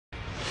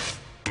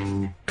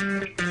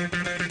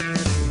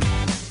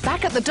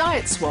Back at the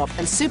diet swap,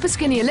 and super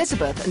skinny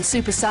Elizabeth and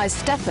supersized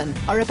Stefan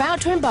are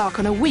about to embark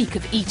on a week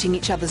of eating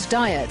each other's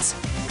diets.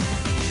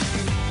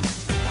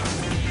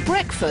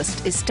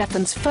 Breakfast is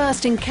Stefan's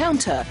first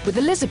encounter with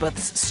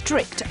Elizabeth's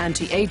strict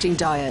anti-aging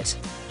diet.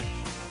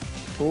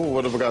 Oh,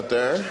 what have we got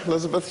there,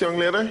 Elizabeth, young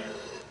lady?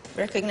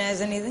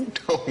 Recognise anything?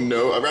 Oh,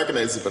 no, I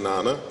recognise the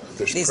banana.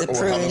 These are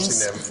prunes. I haven't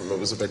seen them from I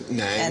was about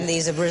 9. And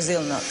these are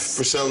Brazil nuts.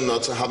 Brazil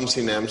nuts, I haven't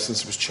seen them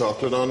since there was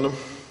chocolate on them.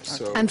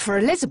 So. And for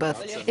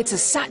Elizabeth, it's a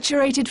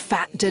saturated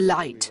fat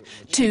delight.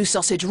 2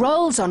 sausage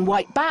rolls on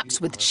white baps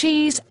with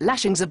cheese,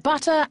 lashings of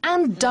butter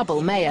and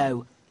double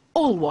mayo.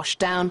 All washed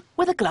down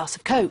with a glass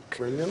of Coke.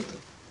 Brilliant.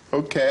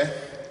 OK,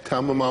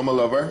 tell my mum I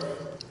love her.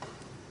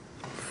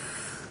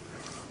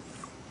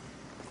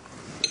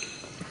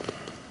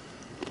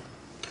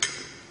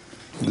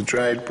 The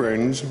dried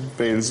prunes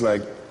feels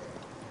like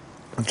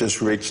I've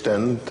just reached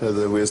into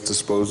the waste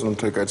disposal and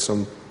took out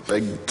some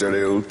big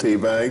dirty old tea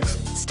bags.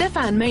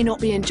 Stefan may not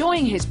be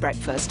enjoying his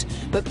breakfast,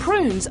 but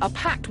prunes are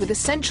packed with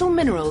essential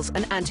minerals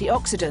and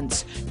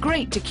antioxidants,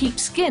 great to keep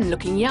skin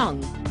looking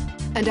young.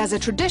 And as a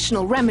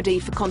traditional remedy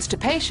for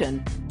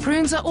constipation,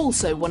 prunes are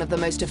also one of the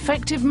most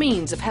effective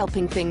means of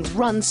helping things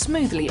run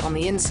smoothly on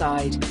the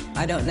inside.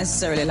 I don't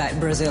necessarily like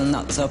Brazil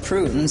nuts or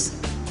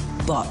prunes,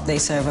 but they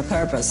serve a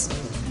purpose,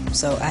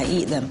 so I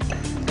eat them.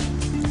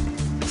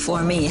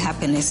 For me,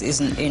 happiness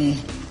isn't in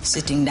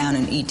sitting down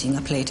and eating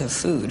a plate of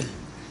food.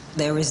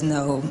 There is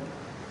no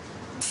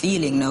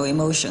feeling, no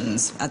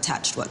emotions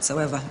attached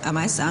whatsoever. Am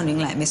I sounding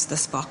like Mr.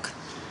 Spock?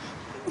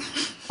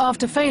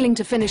 After failing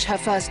to finish her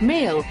first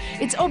meal,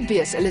 it's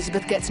obvious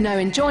Elizabeth gets no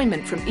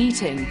enjoyment from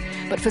eating.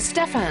 But for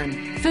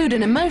Stefan, food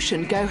and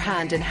emotion go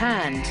hand in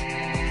hand.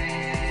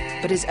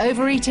 But his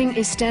overeating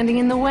is standing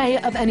in the way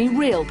of any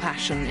real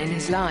passion in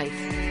his life.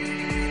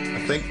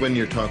 I think when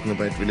you're talking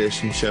about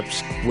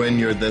relationships, when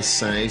you're this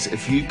size,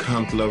 if you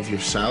can't love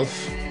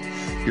yourself,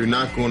 you're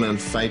not going to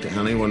invite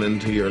anyone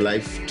into your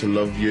life to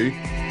love you.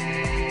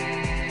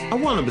 I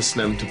want to be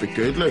slim to be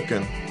good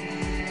looking.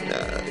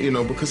 You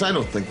know, because I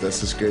don't think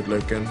this is good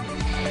looking. It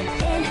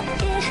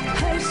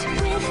hurts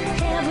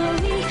with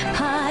every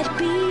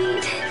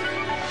heartbeat.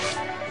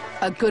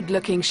 A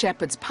good-looking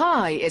shepherd's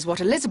pie is what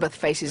Elizabeth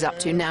faces up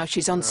to now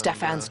she's on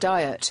Stefan's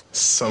diet.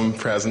 Some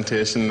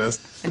presentation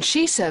this. And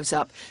she serves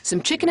up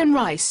some chicken and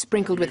rice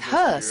sprinkled with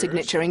her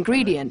signature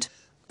ingredient,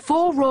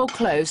 4 raw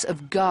cloves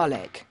of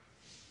garlic.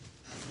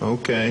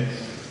 Okay.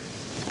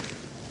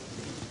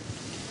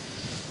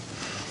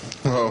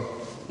 Oh.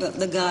 But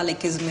the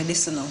garlic is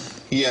medicinal.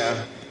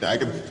 Yeah, I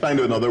could find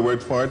another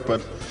word for it,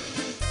 but...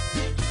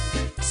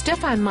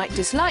 Stefan might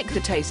dislike the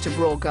taste of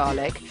raw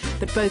garlic,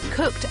 but both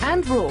cooked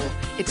and raw,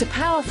 it's a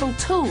powerful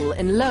tool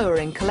in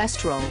lowering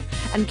cholesterol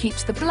and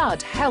keeps the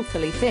blood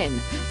healthily thin,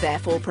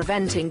 therefore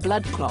preventing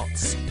blood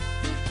clots.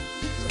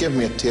 Give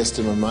me a taste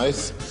in my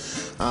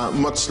mouth,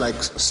 much like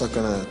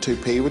sucking a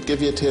toupee would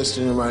give you a taste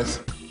in your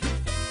mouth.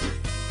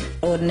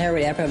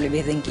 Ordinarily, I'd probably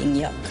be thinking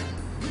yuck,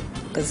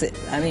 because it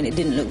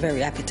didn't look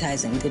very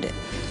appetizing, did it?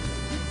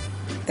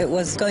 It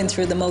was going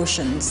through the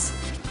motions.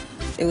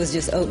 It was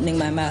just opening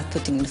my mouth,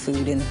 putting the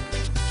food in.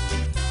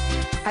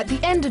 At the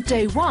end of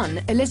day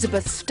 1,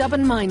 Elizabeth's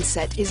stubborn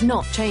mindset is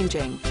not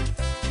changing.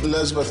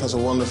 Elizabeth has a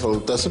wonderful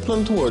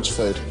discipline towards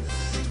food.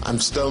 I'm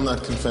still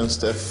not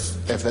convinced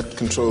if it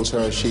controls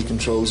her, she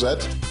controls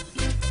it.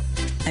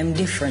 I'm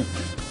different.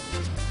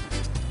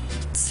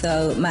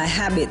 So my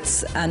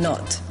habits are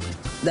not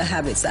the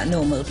habits that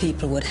normal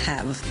people would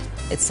have.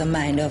 It's a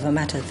mind over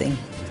matter thing.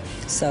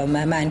 So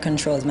my mind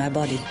controls my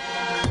body.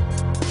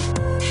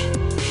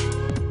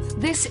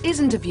 This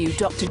isn't a view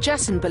Dr.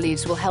 Jessen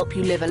believes will help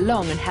you live a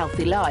long and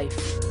healthy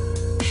life.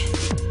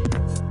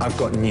 I've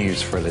got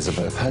news for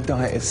Elizabeth. Her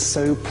diet is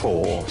so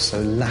poor, so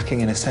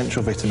lacking in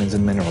essential vitamins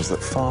and minerals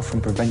that far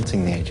from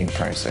preventing the aging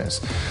process,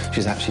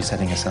 she's actually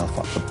setting herself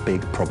up for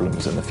big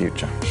problems in the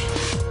future.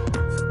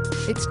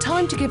 It's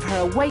time to give her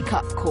a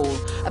wake-up call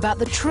about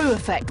the true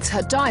effects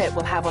her diet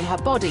will have on her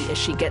body as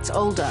she gets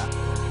older.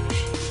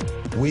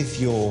 With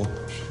your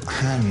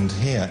hand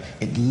here,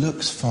 it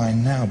looks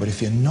fine now, but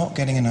if you're not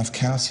getting enough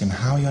calcium,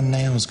 how are your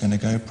nails going to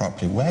go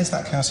properly? Where's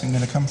that calcium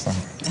going to come from?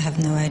 I have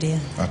no idea.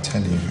 I'll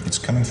tell you, it's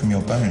coming from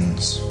your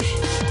bones.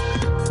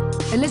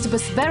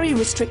 Elizabeth's very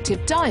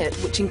restrictive diet,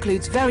 which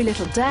includes very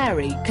little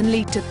dairy, can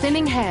lead to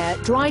thinning hair,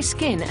 dry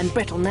skin and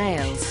brittle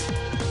nails.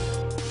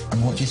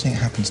 And what do you think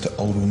happens to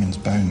old women's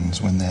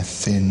bones when they're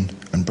thin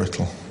and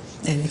brittle?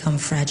 They become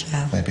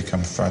fragile. They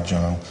become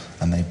fragile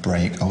and they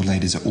break. Old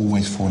ladies are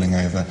always falling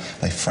over.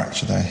 They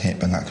fracture their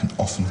hip and that can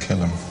often kill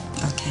them.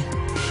 Okay.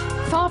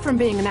 Far from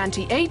being an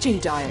anti-aging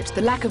diet,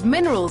 the lack of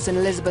minerals in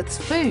Elizabeth's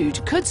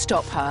food could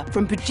stop her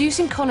from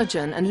producing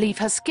collagen and leave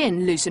her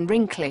skin loose and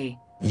wrinkly.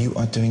 You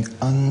are doing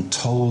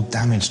untold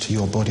damage to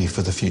your body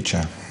for the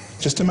future.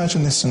 Just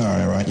imagine this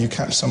scenario, right? You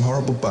catch some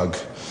horrible bug.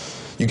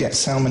 You get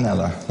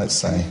salmonella, let's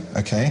say,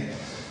 okay?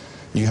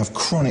 You have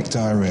chronic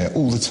diarrhea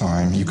all the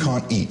time. You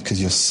can't eat because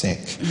you're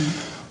sick.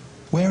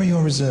 Where are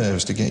your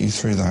reserves to get you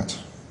through that?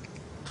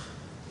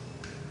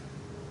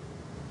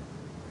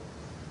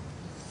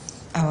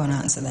 I won't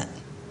answer that.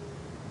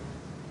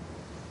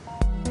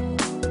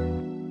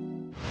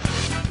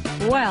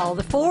 Well,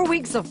 the 4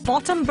 weeks of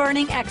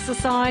bottom-burning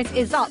exercise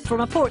is up for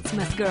my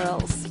Portsmouth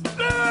girls.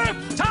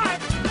 Time!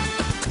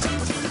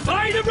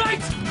 By the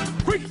right!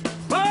 Quick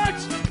march!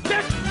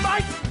 Left,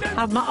 right, left.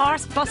 Have my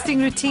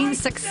arse-busting routine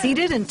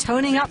succeeded in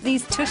toning up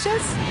these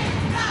tushes?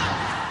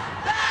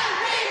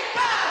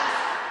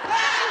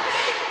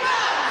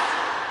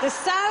 The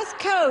South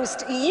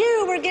Coast,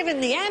 you were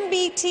given the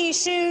MBT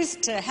shoes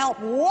to help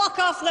walk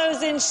off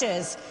those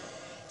inches.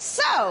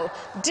 So,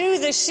 do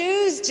the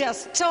shoes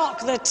just talk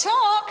the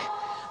talk,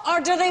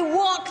 or do they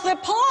walk the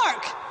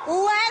park?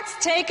 Let's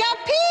take a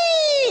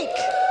peek!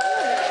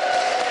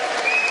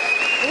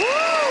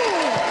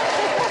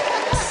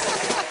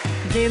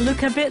 They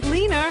look a bit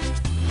leaner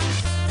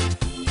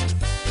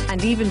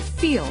and even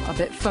feel a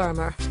bit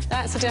firmer.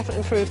 That's a definite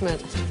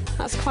improvement.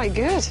 That's quite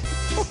good.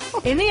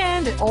 In the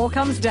end, it all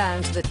comes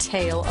down to the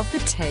tail of the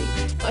tape.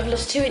 I've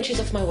lost 2 inches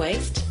off my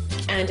waist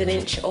and 1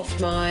 inch off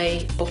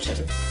my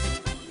bottom.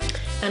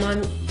 And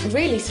I'm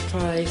really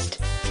surprised.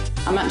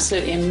 I'm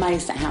absolutely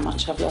amazed at how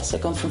much I've lost.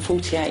 I've gone from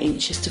 48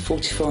 inches to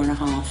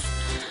 44.5,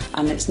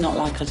 and it's not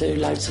like I do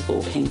loads of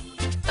walking.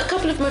 A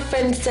couple of my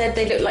friends said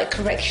they look like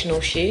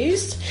correctional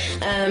shoes,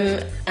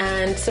 and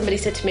somebody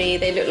said to me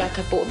they look like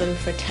I bought them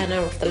for a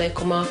tenner off the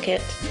local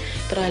market,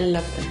 but I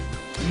love them.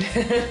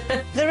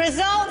 The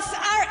results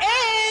are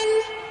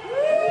in!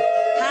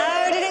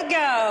 How did it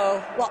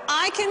go? Well,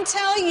 I can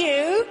tell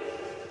you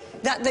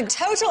that the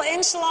total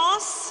inch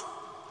loss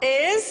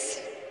is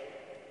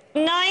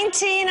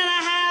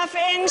 19.5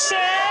 inches.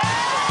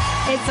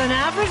 It's an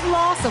average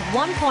loss of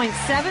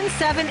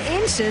 1.77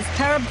 inches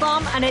per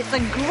bum, and it's a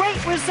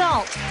great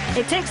result.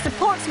 It takes the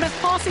Portsmouth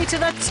posse to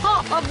the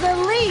top of the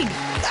league.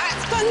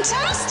 That's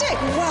fantastic.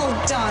 Well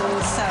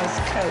done,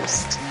 South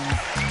Coast.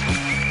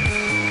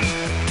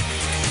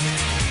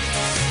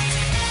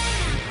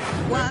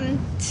 One,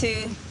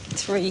 two,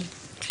 three,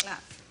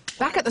 clap.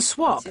 Back at the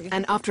swap,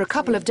 and after a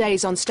couple of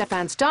days on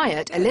Stefan's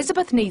diet,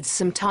 Elizabeth needs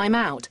some time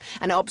out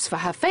and opts for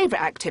her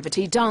favourite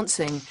activity,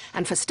 dancing.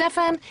 And for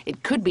Stefan,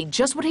 it could be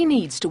just what he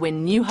needs to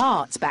win new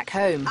hearts back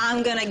home.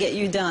 I'm gonna get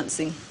you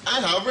dancing.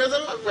 I have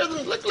rhythm, I've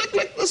rhythm. Look,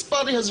 this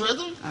body has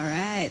rhythm. All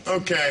right.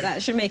 Okay.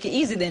 That should make it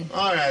easy then.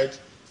 All right.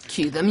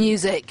 Cue the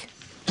music.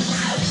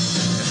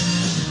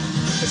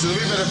 It's a wee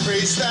bit of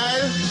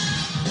freestyle.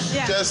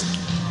 Yeah. Just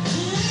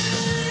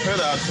put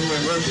out the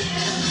movement.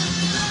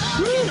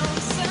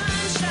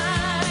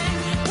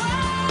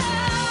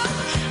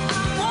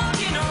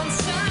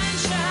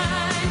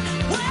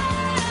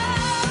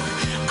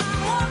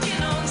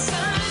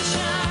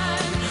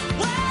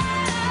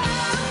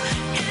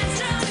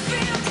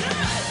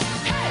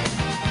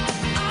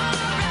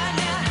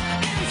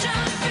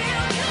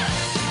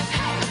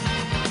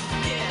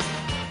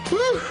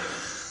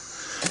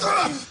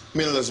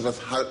 Me and Elizabeth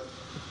had a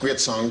great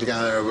song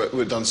together,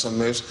 we'd done some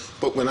moves,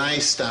 but when I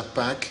stepped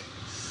back,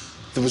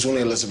 there was only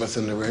Elizabeth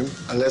in the room.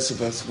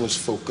 Elizabeth was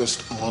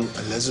focused on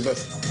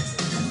Elizabeth.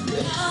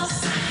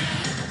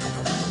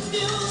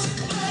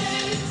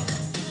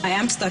 I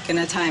am stuck in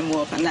a time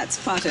warp, and that's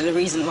part of the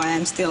reason why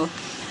I'm still,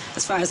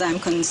 as far as I'm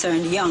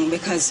concerned, young,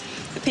 because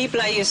the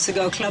people I used to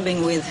go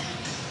clubbing with,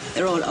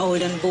 they're all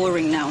old and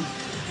boring now,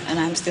 and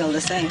I'm still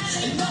the same.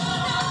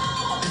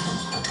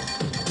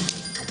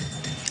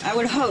 I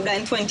would hope that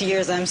in 20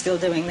 years I'm still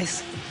doing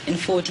this, in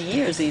 40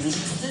 years even.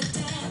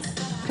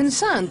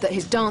 Concerned that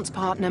his dance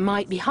partner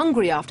might be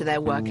hungry after their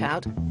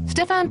workout,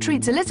 Stefan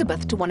treats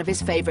Elizabeth to one of his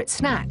favourite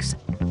snacks,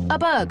 a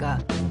burger.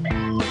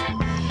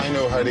 I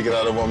know how to get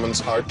out a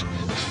woman's heart,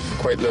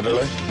 quite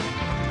literally.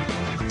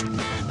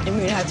 You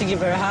mean have to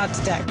give her a heart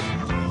attack?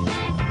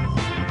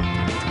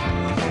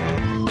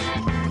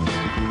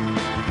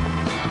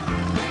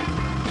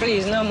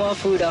 Please, no more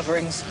food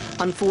offerings.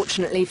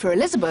 Unfortunately for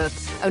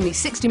Elizabeth, only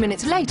 60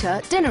 minutes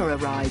later, dinner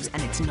arrives,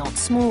 and it's not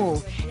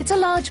small. It's a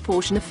large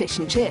portion of fish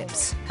and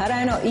chips. Had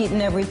I not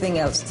eaten everything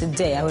else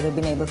today, I would have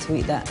been able to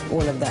eat that,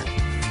 all of that.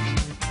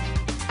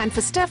 And for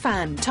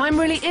Stefan, time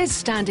really is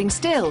standing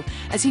still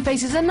as he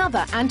faces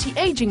another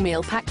anti-aging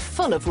meal packed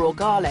full of raw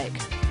garlic.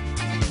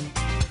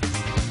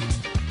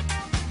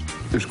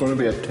 There's going to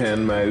be a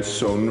 10-mile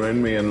zone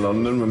around me in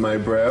London with my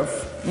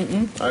breath.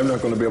 I'm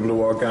not going to be able to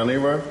walk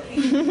anywhere.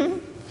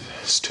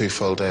 It's 2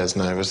 full days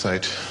now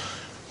without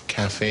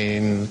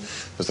caffeine,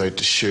 without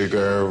the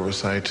sugar,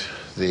 without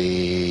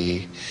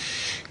the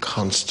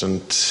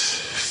constant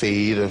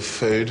feed of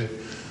food.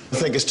 I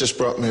think it's just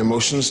brought my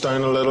emotions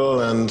down a little,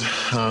 and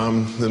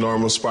the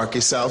normal sparky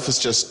self has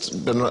just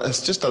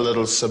it's just a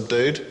little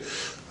subdued.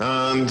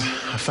 And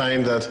I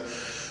find that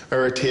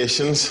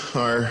irritations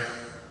are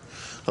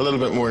a little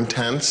bit more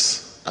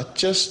intense. I'm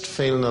just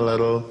feeling a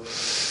little